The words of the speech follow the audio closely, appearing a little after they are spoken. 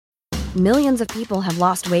Millions of people have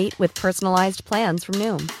lost weight with personalized plans from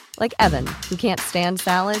Noom. Like Evan, who can't stand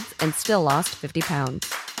salads and still lost 50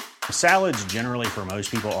 pounds. Salads generally for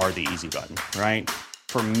most people are the easy button, right?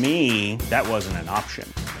 For me, that wasn't an option.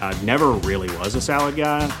 I never really was a salad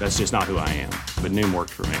guy. That's just not who I am. But Noom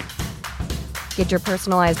worked for me. Get your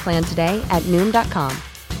personalized plan today at Noom.com.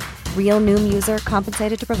 Real Noom user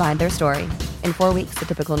compensated to provide their story. In 4 weeks, the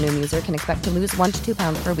typical Noom user can expect to lose 1 to 2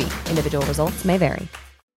 pounds per week. Individual results may vary.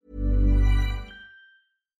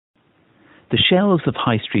 The shelves of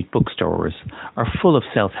high street bookstores are full of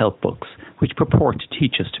self-help books which purport to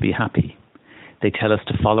teach us to be happy. They tell us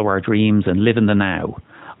to follow our dreams and live in the now,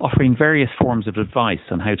 offering various forms of advice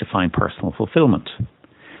on how to find personal fulfillment.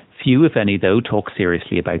 Few, if any, though, talk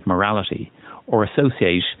seriously about morality or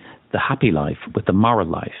associate the happy life with the moral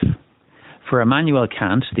life. For Immanuel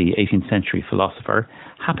Kant, the 18th century philosopher,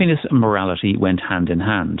 happiness and morality went hand in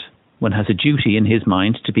hand. One has a duty in his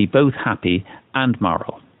mind to be both happy and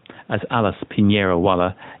moral. As Alice Pinheiro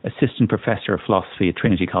Walla, Assistant Professor of Philosophy at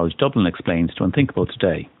Trinity College Dublin, explains to Unthinkable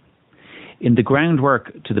today. In the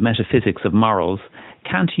groundwork to the metaphysics of morals,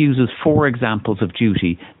 Kant uses 4 examples of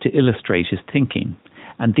duty to illustrate his thinking,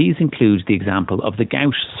 and these include the example of the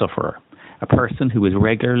gout sufferer, a person who is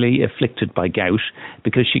regularly afflicted by gout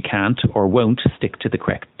because she can't or won't stick to the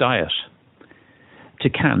correct diet. To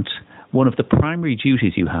Kant, one of the primary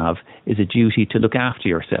duties you have is a duty to look after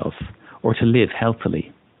yourself or to live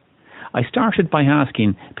healthily. I started by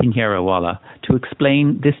asking Pinheiro Walla to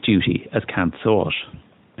explain this duty as Kant saw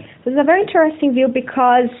it. This is a very interesting view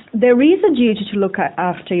because there is a duty to look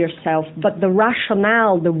after yourself, but the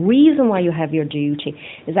rationale, the reason why you have your duty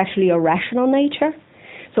is actually a rational nature.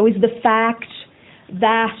 So it's the fact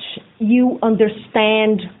that you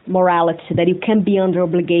understand morality, that you can be under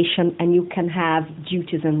obligation and you can have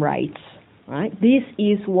duties and rights. Right? This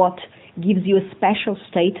is what gives you a special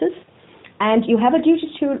status. And you have a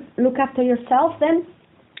duty to look after yourself then,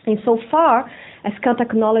 insofar as Kant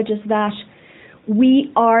acknowledges that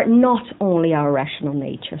we are not only our rational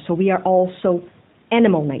nature, so we are also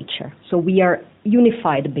animal nature. So we are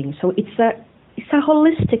unified beings. So it's a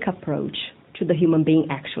holistic approach to the human being,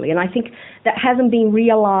 actually. And I think that hasn't been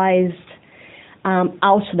realized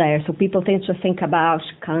out there. So people tend to think about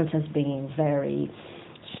Kant as being very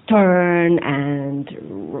stern and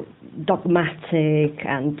dogmatic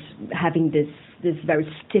and having this very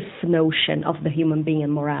stiff notion of the human being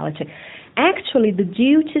and morality. Actually, the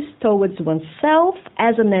duties towards oneself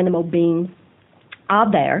as an animal being are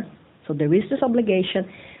there, so there is this obligation,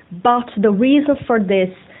 but the reason for this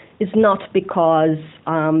is not because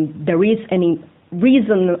there is any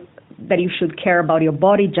reason that you should care about your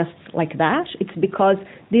body just like that. It's because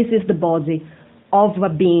this is the body of a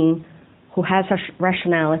being who has a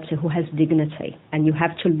rationality, who has dignity, and you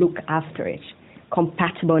have to look after it,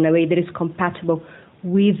 compatible in a way that is compatible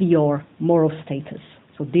with your moral status.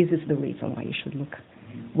 So this is the reason why you should look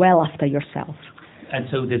well after yourself. And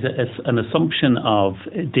so there's an assumption of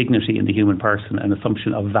dignity in the human person, an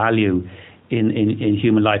assumption of value in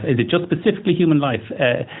human life. Is it just specifically human life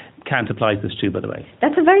Kant applies this to, by the way?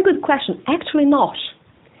 That's a very good question. Actually not.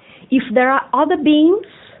 If there are other beings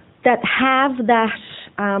that have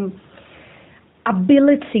that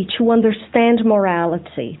ability to understand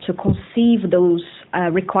morality, to conceive those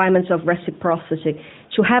requirements of reciprocity,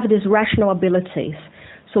 to have these rational abilities,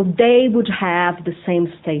 so they would have the same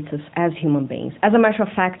status as human beings. As a matter of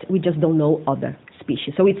fact, we just don't know other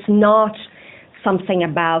species. So it's not something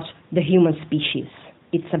about the human species.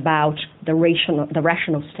 It's about the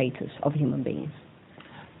rational status of human beings.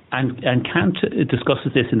 And Kant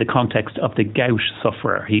discusses this in the context of the gout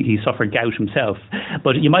sufferer. He suffered gout himself.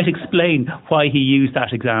 But you might explain why he used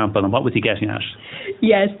that example and what was he getting at?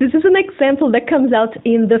 Yes, this is an example that comes out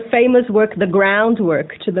in the famous work, The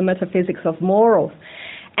Groundwork to the Metaphysics of Morals.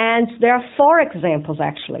 And there are 4 examples,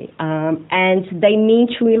 actually. And they mean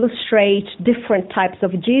to illustrate different types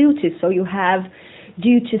of duties. So you have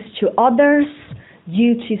duties to others,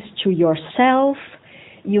 duties to yourself,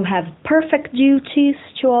 you have perfect duties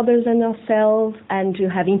to others and yourself, and you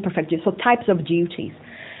have imperfect duties, so types of duties.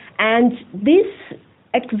 And this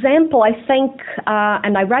example, I think,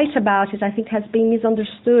 and I write about it, I think has been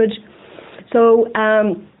misunderstood. So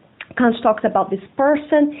Kant talks about this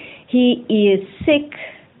person. He is sick.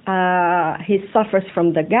 He suffers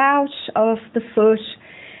from the gout of the foot,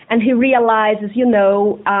 and he realizes,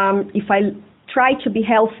 if I try to be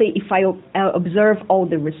healthy, if I observe all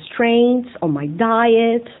the restraints on my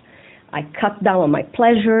diet, I cut down on my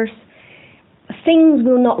pleasures, things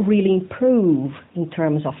will not really improve in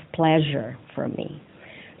terms of pleasure for me.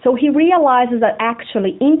 So he realizes that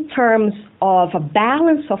actually in terms of a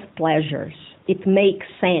balance of pleasures, it makes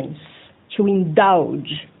sense to indulge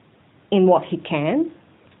in what he can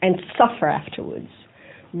and suffer afterwards,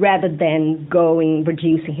 rather than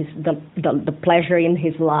reducing the pleasure in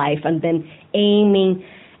his life and then aiming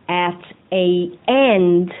at an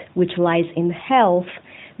end which lies in health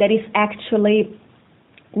that is actually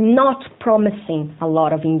not promising a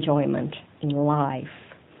lot of enjoyment in life.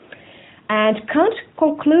 And Kant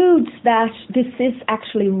concludes that this is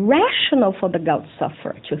actually rational for the gout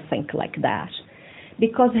sufferer to think like that,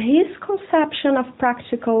 because his conception of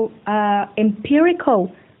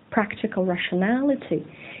empirical practical rationality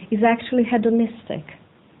is actually hedonistic.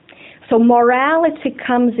 So morality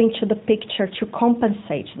comes into the picture to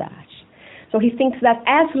compensate that. So he thinks that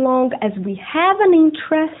as long as we have an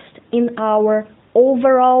interest in our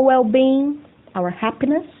overall well-being, our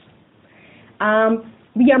happiness,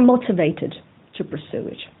 we are motivated to pursue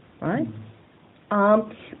it, right?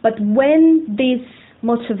 But when this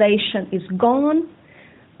motivation is gone,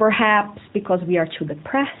 perhaps because we are too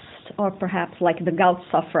depressed, or perhaps like the gout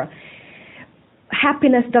sufferer,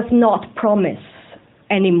 happiness does not promise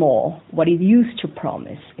anymore what it used to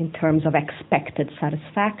promise in terms of expected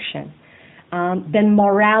satisfaction. Then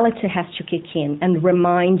morality has to kick in and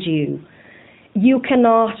remind you, you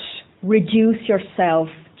cannot reduce yourself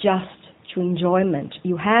just to enjoyment.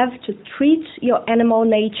 You have to treat your animal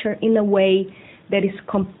nature in a way that is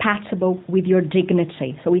compatible with your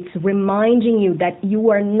dignity. So it's reminding you that you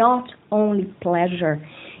are not only pleasure,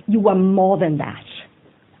 you are more than that.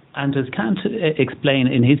 And does Kant explain,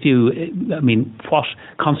 in his view, what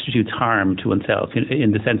constitutes harm to oneself,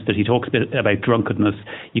 in the sense that he talks a bit about drunkenness?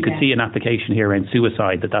 You could see an application here around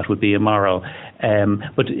suicide, that would be immoral.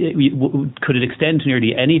 But could it extend to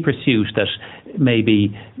nearly any pursuit that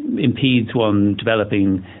maybe impedes one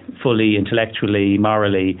developing fully, intellectually,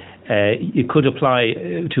 morally? It could apply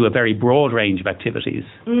to a very broad range of activities.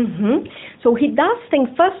 Mm-hmm. So he does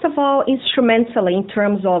think, first of all, instrumentally, in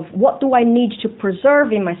terms of what do I need to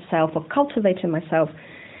preserve in myself or cultivate in myself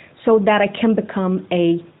so that I can become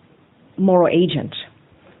a moral agent.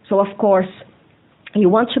 So, of course, you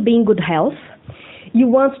want to be in good health. You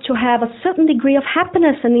want to have a certain degree of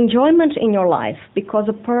happiness and enjoyment in your life, because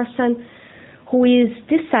a person who is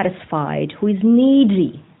dissatisfied, who is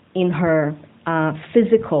needy in her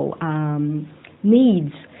physical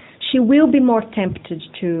needs, she will be more tempted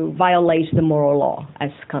to violate the moral law, as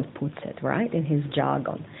Kant puts it, right, in his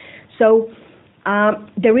jargon. So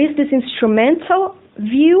there is this instrumental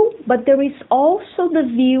view, but there is also the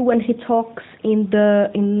view when he talks in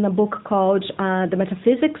a book called The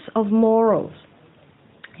Metaphysics of Morals.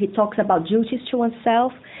 He talks about duties to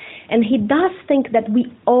oneself, and he does think that we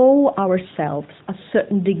owe ourselves a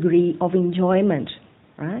certain degree of enjoyment,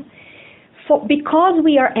 right? Because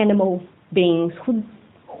we are animal beings who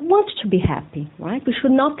want to be happy, right? We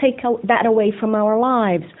should not take that away from our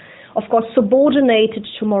lives. Of course, subordinated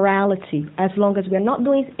to morality. As long as we are not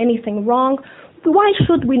doing anything wrong, why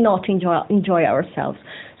should we not enjoy ourselves?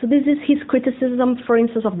 So this is his criticism, for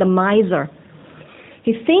instance, of the miser.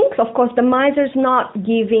 He thinks, of course, the miser is not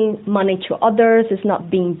giving money to others, is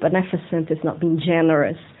not being beneficent, is not being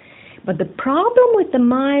generous. But the problem with the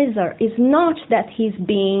miser is not that he's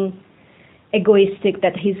being egoistic,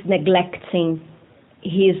 that he's neglecting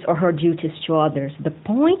his or her duties to others. The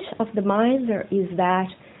point of the miser is that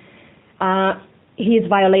he is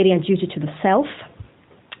violating a duty to the self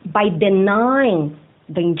by denying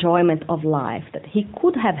the enjoyment of life that he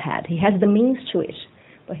could have had. He has the means to it,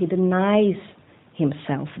 but he denies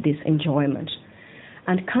himself this enjoyment.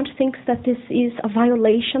 And Kant thinks that this is a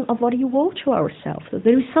violation of what you owe to ourselves. So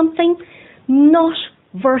there is something not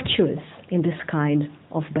virtuous in this kind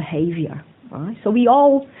of behavior. Right? So we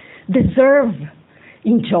all deserve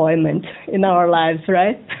enjoyment in our lives,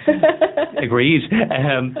 right? Agreed.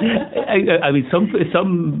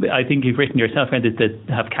 Some I think you've written yourself, that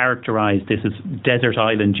have characterised this as desert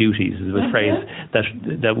island duties, is a phrase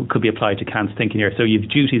that could be applied to Kant's thinking here. So you've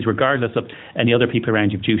duties regardless of any other people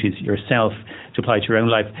around. You've duties yourself to apply to your own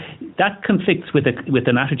life. That conflicts with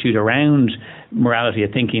an attitude around morality,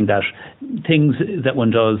 of thinking that things that one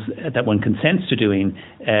does, that one consents to doing,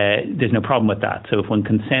 there's no problem with that. So if one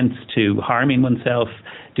consents to harming oneself,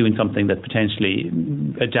 doing something that's potentially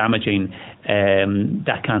damaging,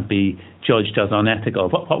 that can't be judged as unethical.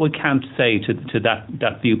 What would Kant say to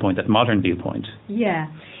that viewpoint, that modern viewpoint? Yeah.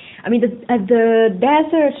 The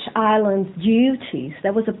desert island duties,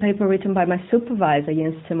 that was a paper written by my supervisor,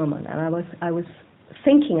 Jens Timmerman, and I was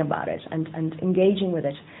thinking about it and engaging with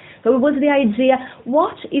it. So it was the idea,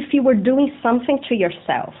 what if you were doing something to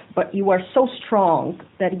yourself, but you are so strong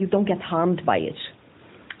that you don't get harmed by it?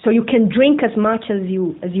 So you can drink as much as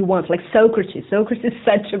you want, like Socrates. Socrates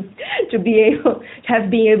said to have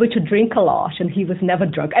been able to drink a lot, and he was never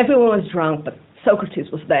drunk. Everyone was drunk, but Socrates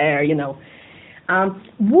was there,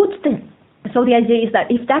 So the idea is that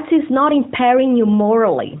if that is not impairing you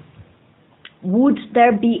morally, would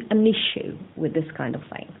there be an issue with this kind of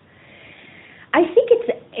thing? I think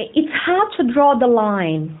it's hard to draw the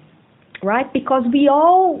line, right? Because we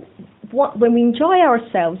all when we enjoy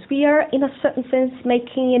ourselves, we are in a certain sense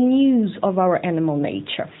making an use of our animal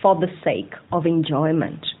nature for the sake of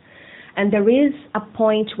enjoyment. And there is a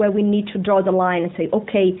point where we need to draw the line and say,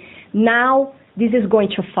 okay, now this is going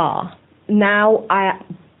too far. Now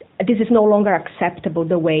this is no longer acceptable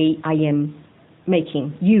the way I am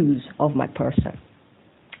making use of my person,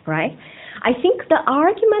 right? I think the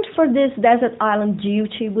argument for this desert island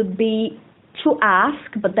duty would be to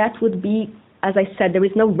ask, but that would be, as I said, there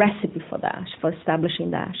is no recipe for that, for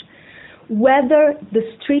establishing that, whether the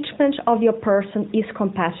treatment of your person is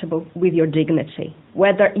compatible with your dignity,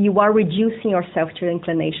 whether you are reducing yourself to your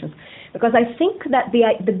inclinations. Because I think that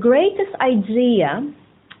the greatest idea,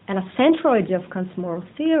 and a central idea of Kant's moral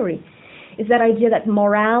theory, is that idea that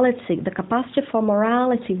morality, the capacity for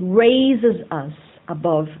morality, raises us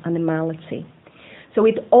above animality. So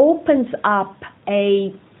it opens up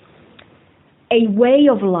a way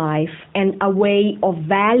of life and a way of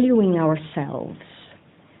valuing ourselves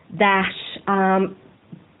that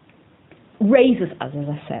raises us, as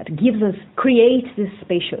I said, creates this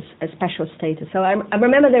special status. So I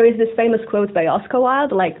remember there is this famous quote by Oscar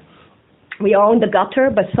Wilde, like, we are on the gutter,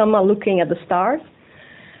 but some are looking at the stars.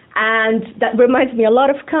 And that reminds me a lot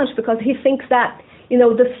of Kant, because he thinks that,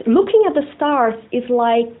 looking at the stars is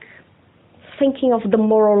like thinking of the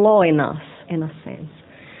moral law in us, in a sense.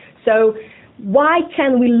 So why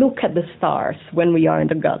can we look at the stars when we are in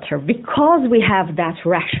the gutter? Because we have that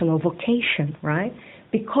rational vocation, right?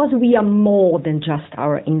 Because we are more than just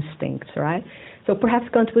our instincts, right? So perhaps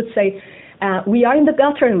Kant would say, we are in the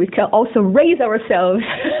gutter and we can also raise ourselves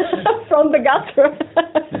from the gutter.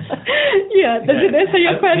 Does it answer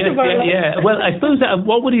your question? Yeah. Well, I suppose,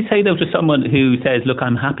 what would he say, though, to someone who says, look,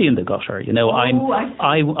 I'm happy in the gutter.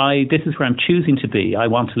 This is where I'm choosing to be. I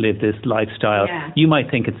want to live this lifestyle. Yeah. You might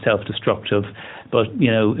think it's self-destructive, but,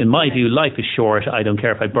 in my view, life is short. I don't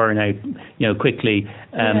care if I burn out, quickly.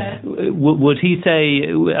 Would he say,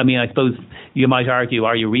 I suppose you might argue,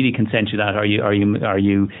 are you really content to that?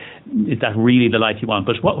 Is that really the life you want?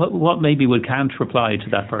 But what maybe would Kant reply to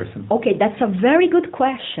that person? Okay, that's a very good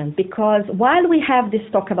question, because while we have this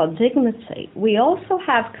talk about dignity, we also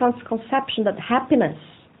have Kant's conception that happiness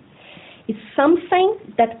is something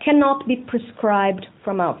that cannot be prescribed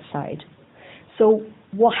from outside. So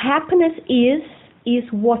what happiness is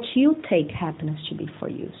what you take happiness to be for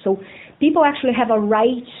you. So people actually have a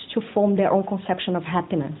right to form their own conception of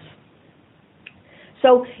happiness.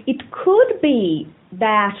 So it could be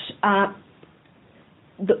that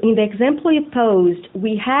in the example you posed,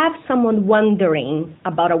 we have someone wondering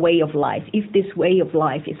about a way of life, if this way of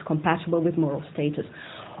life is compatible with moral status.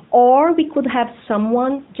 Or we could have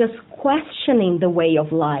someone just questioning the way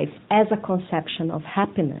of life as a conception of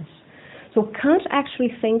happiness. So Kant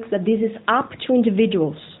actually thinks that this is up to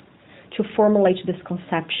individuals to formulate this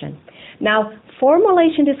conception. Now,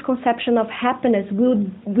 formulating this conception of happiness will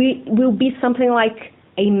be something like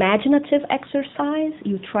an imaginative exercise.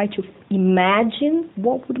 You try to imagine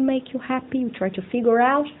what would make you happy. You try to figure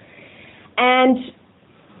out. And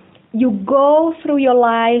you go through your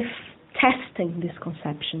life testing these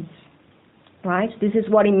conceptions, right? This is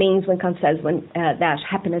what it means when Kant says that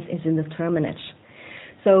happiness is indeterminate.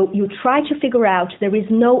 So you try to figure out, there is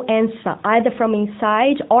no answer either from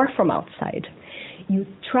inside or from outside. You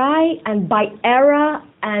try, and by error,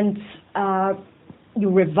 and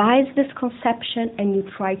you revise this conception, and you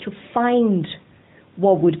try to find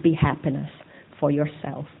what would be happiness for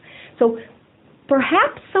yourself. So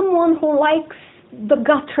perhaps someone who likes the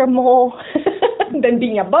gutter more than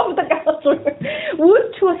being above the gutter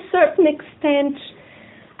would, to a certain extent,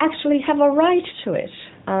 actually have a right to it.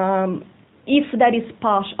 If that is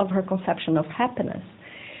part of her conception of happiness.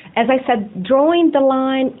 As I said, drawing the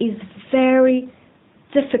line is very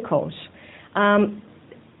difficult.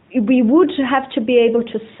 We would have to be able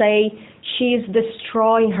to say she is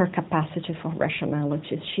destroying her capacity for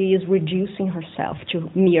rationality. She is reducing herself to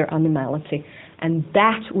mere animality, and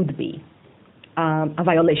that would be a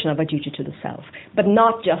violation of a duty to the self, but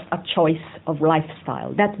not just a choice of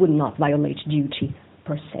lifestyle. That would not violate duty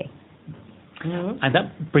per se. Mm-hmm. And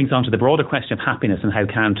that brings on to the broader question of happiness and how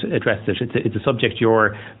Kant addressed it. It's a subject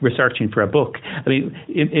you're researching for a book. I mean,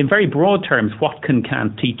 in very broad terms, what can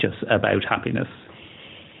Kant teach us about happiness?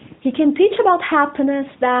 He can teach about happiness,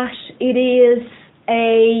 that it is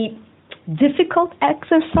a difficult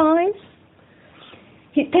exercise.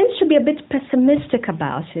 He tends to be a bit pessimistic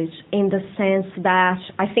about it, in the sense that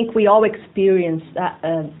I think we all experience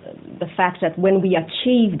the fact that when we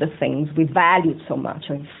achieve the things we valued so much,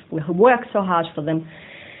 or we work so hard for them,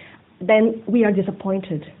 then we are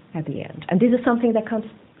disappointed at the end. And this is something that Kant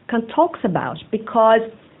talks about, because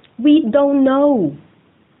we don't know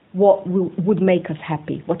what would make us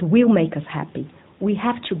happy, what will make us happy. We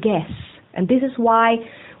have to guess. And this is why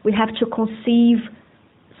we have to conceive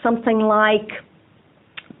something like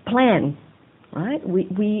plan, right?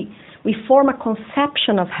 We form a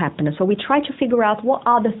conception of happiness, so we try to figure out what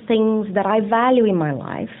are the things that I value in my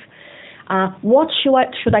life, what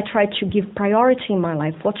should I try to give priority in my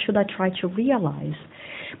life, what should I try to realize.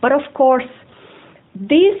 But of course,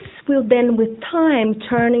 this will then with time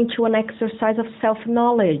turn into an exercise of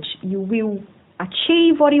self-knowledge. You will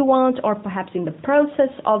achieve what you want, or perhaps in the process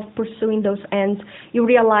of pursuing those ends, you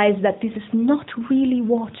realize that this is not really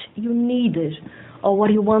what you needed or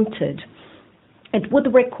what you wanted. It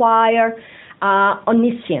would require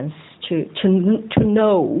omniscience to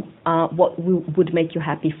know what would make you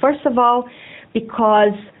happy. First of all,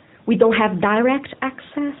 because we don't have direct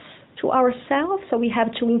access to ourselves, so we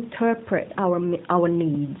have to interpret our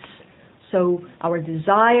needs. So our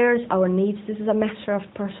desires, our needs, this is a matter of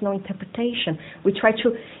personal interpretation. We try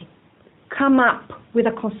to come up with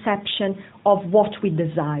a conception of what we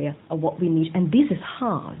desire or what we need, and this is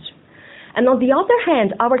hard. And on the other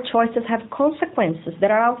hand, our choices have consequences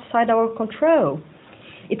that are outside our control.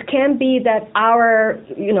 It can be that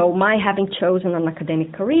my having chosen an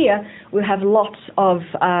academic career will have lots of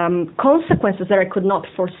consequences that I could not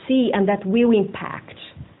foresee, and that will impact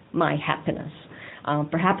my happiness.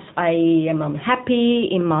 Perhaps I am unhappy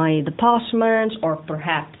in my department, or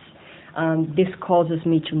perhaps this causes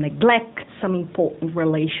me to neglect some important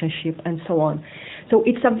relationship, and so on. So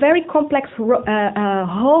it's a very complex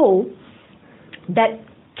whole that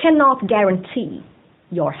cannot guarantee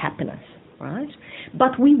your happiness, right?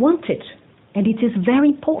 But we want it, and it is very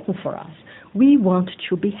important for us. We want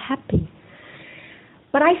to be happy.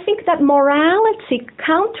 But I think that morality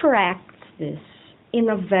counteracts this in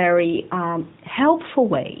a very helpful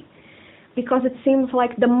way, because it seems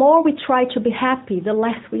like the more we try to be happy, the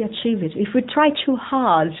less we achieve it. If we try too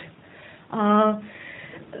hard, the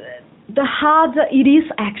harder it is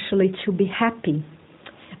actually to be happy.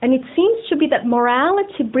 And it seems to be that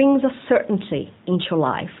morality brings a certainty into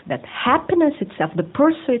life that happiness itself, the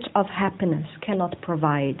pursuit of happiness, cannot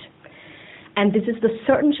provide. And this is the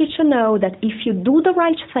certainty to know that if you do the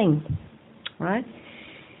right thing, right,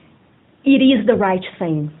 it is the right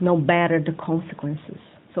thing, no matter the consequences.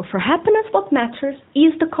 So for happiness, what matters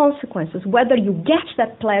is the consequences, whether you get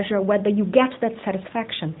that pleasure, whether you get that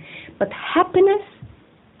satisfaction. But happiness,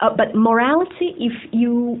 but morality, if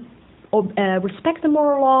you respect the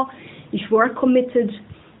moral law, if you are committed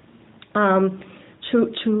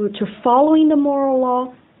to following the moral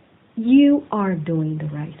law, you are doing the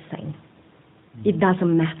right thing. It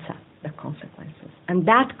doesn't matter the consequences. And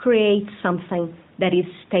that creates something that is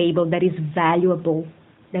stable, that is valuable,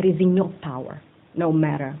 that is in your power, no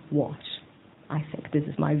matter what. I think this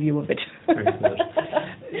is my view of it. Very good.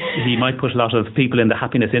 He might put a lot of people in the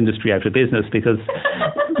happiness industry out of business, because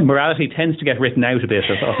morality tends to get written out a bit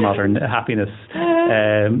of modern happiness.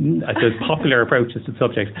 I suppose popular approaches to the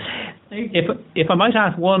subject. If I might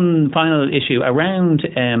ask one final issue around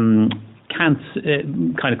Kant's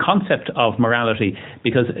kind of concept of morality,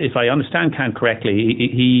 because if I understand Kant correctly,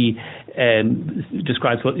 he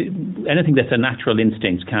describes anything that's a natural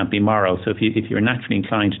instinct can't be moral. So if you're naturally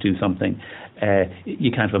inclined to do something,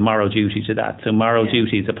 you can't have a moral duty to that. So moral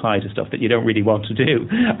duties apply to stuff that you don't really want to do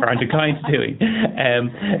or aren't inclined to doing.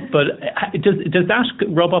 But does that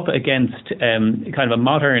rub up against kind of a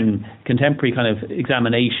modern, contemporary kind of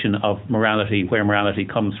examination of morality, where morality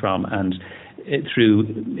comes from, and through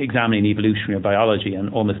examining evolutionary biology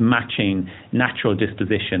and almost matching natural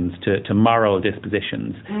dispositions to moral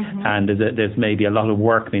dispositions? Mm-hmm. And there's maybe a lot of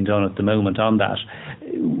work being done at the moment on that.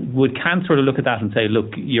 Would Kant sort of look at that and say,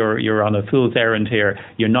 look, you're on a fool's errand here.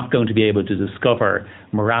 You're not going to be able to discover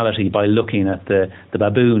morality by looking at the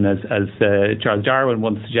baboon, as Charles Darwin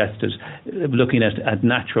once suggested, looking at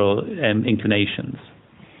natural inclinations?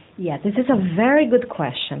 Yeah, this is a very good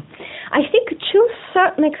question. I think to a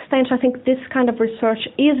certain extent, I think this kind of research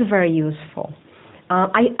is very useful.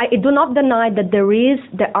 I do not deny that there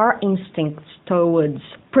are instincts towards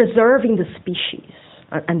preserving the species,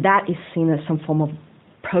 and that is seen as some form of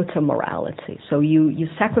proto-morality. So you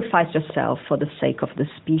sacrifice yourself for the sake of the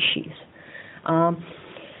species.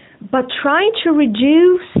 But trying to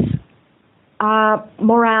reduce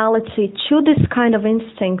morality to this kind of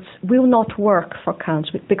instincts will not work for Kant,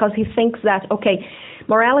 because he thinks that, okay,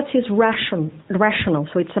 morality is rational,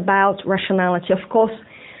 so it's about rationality. Of course,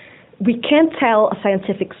 we can't tell a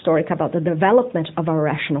scientific story about the development of our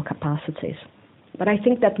rational capacities. But I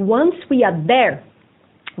think that once we are there,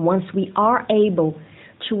 once we are able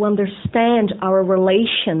to understand our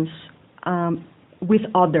relations with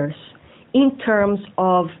others in terms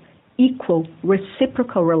of equal,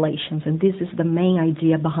 reciprocal relations, and this is the main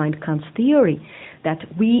idea behind Kant's theory, that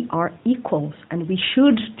we are equals and we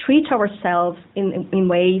should treat ourselves in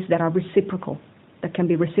ways that are reciprocal, that can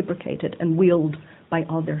be reciprocated and willed by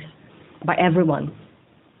others, by everyone.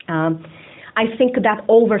 I think that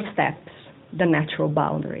oversteps the natural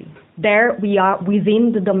boundary. There we are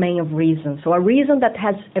within the domain of reason. So a reason that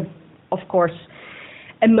has, of course,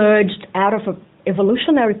 emerged out of an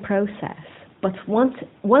evolutionary process. But once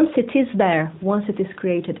it is there, once it is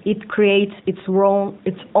created, it creates its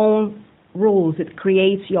own rules. It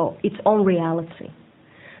creates its own reality.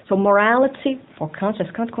 So morality, for Kant,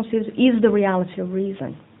 as Kant considers, is the reality of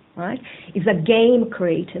reason, right? It's a game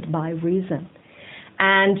created by reason.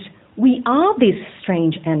 And we are these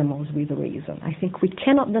strange animals with reason. I think we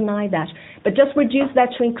cannot deny that. But just reduce that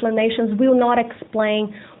to inclinations will not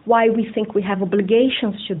explain why we think we have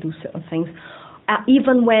obligations to do certain things,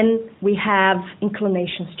 even when we have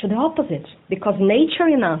inclinations to the opposite, because nature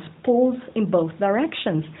in us pulls in both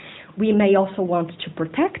directions. We may also want to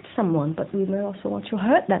protect someone, but we may also want to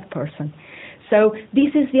hurt that person. So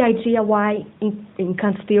this is the idea why in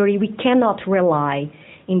Kant's theory we cannot rely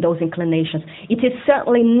in those inclinations. It is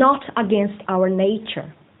certainly not against our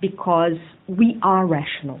nature, because we are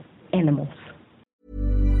rational animals.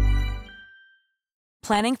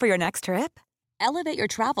 Planning for your next trip? Elevate your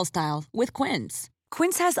travel style with Quince.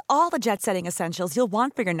 Quince has all the jet-setting essentials you'll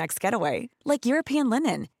want for your next getaway, like European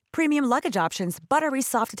linen, premium luggage options, buttery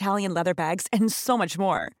soft Italian leather bags, and so much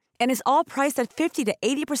more. And is all priced at 50 to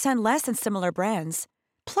 80% less than similar brands.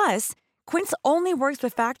 Plus, Quince only works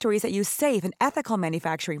with factories that use safe and ethical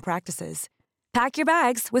manufacturing practices. Pack your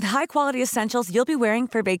bags with high-quality essentials you'll be wearing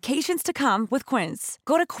for vacations to come with Quince.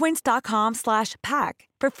 Go to quince.com/pack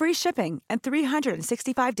for free shipping and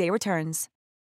 365-day returns.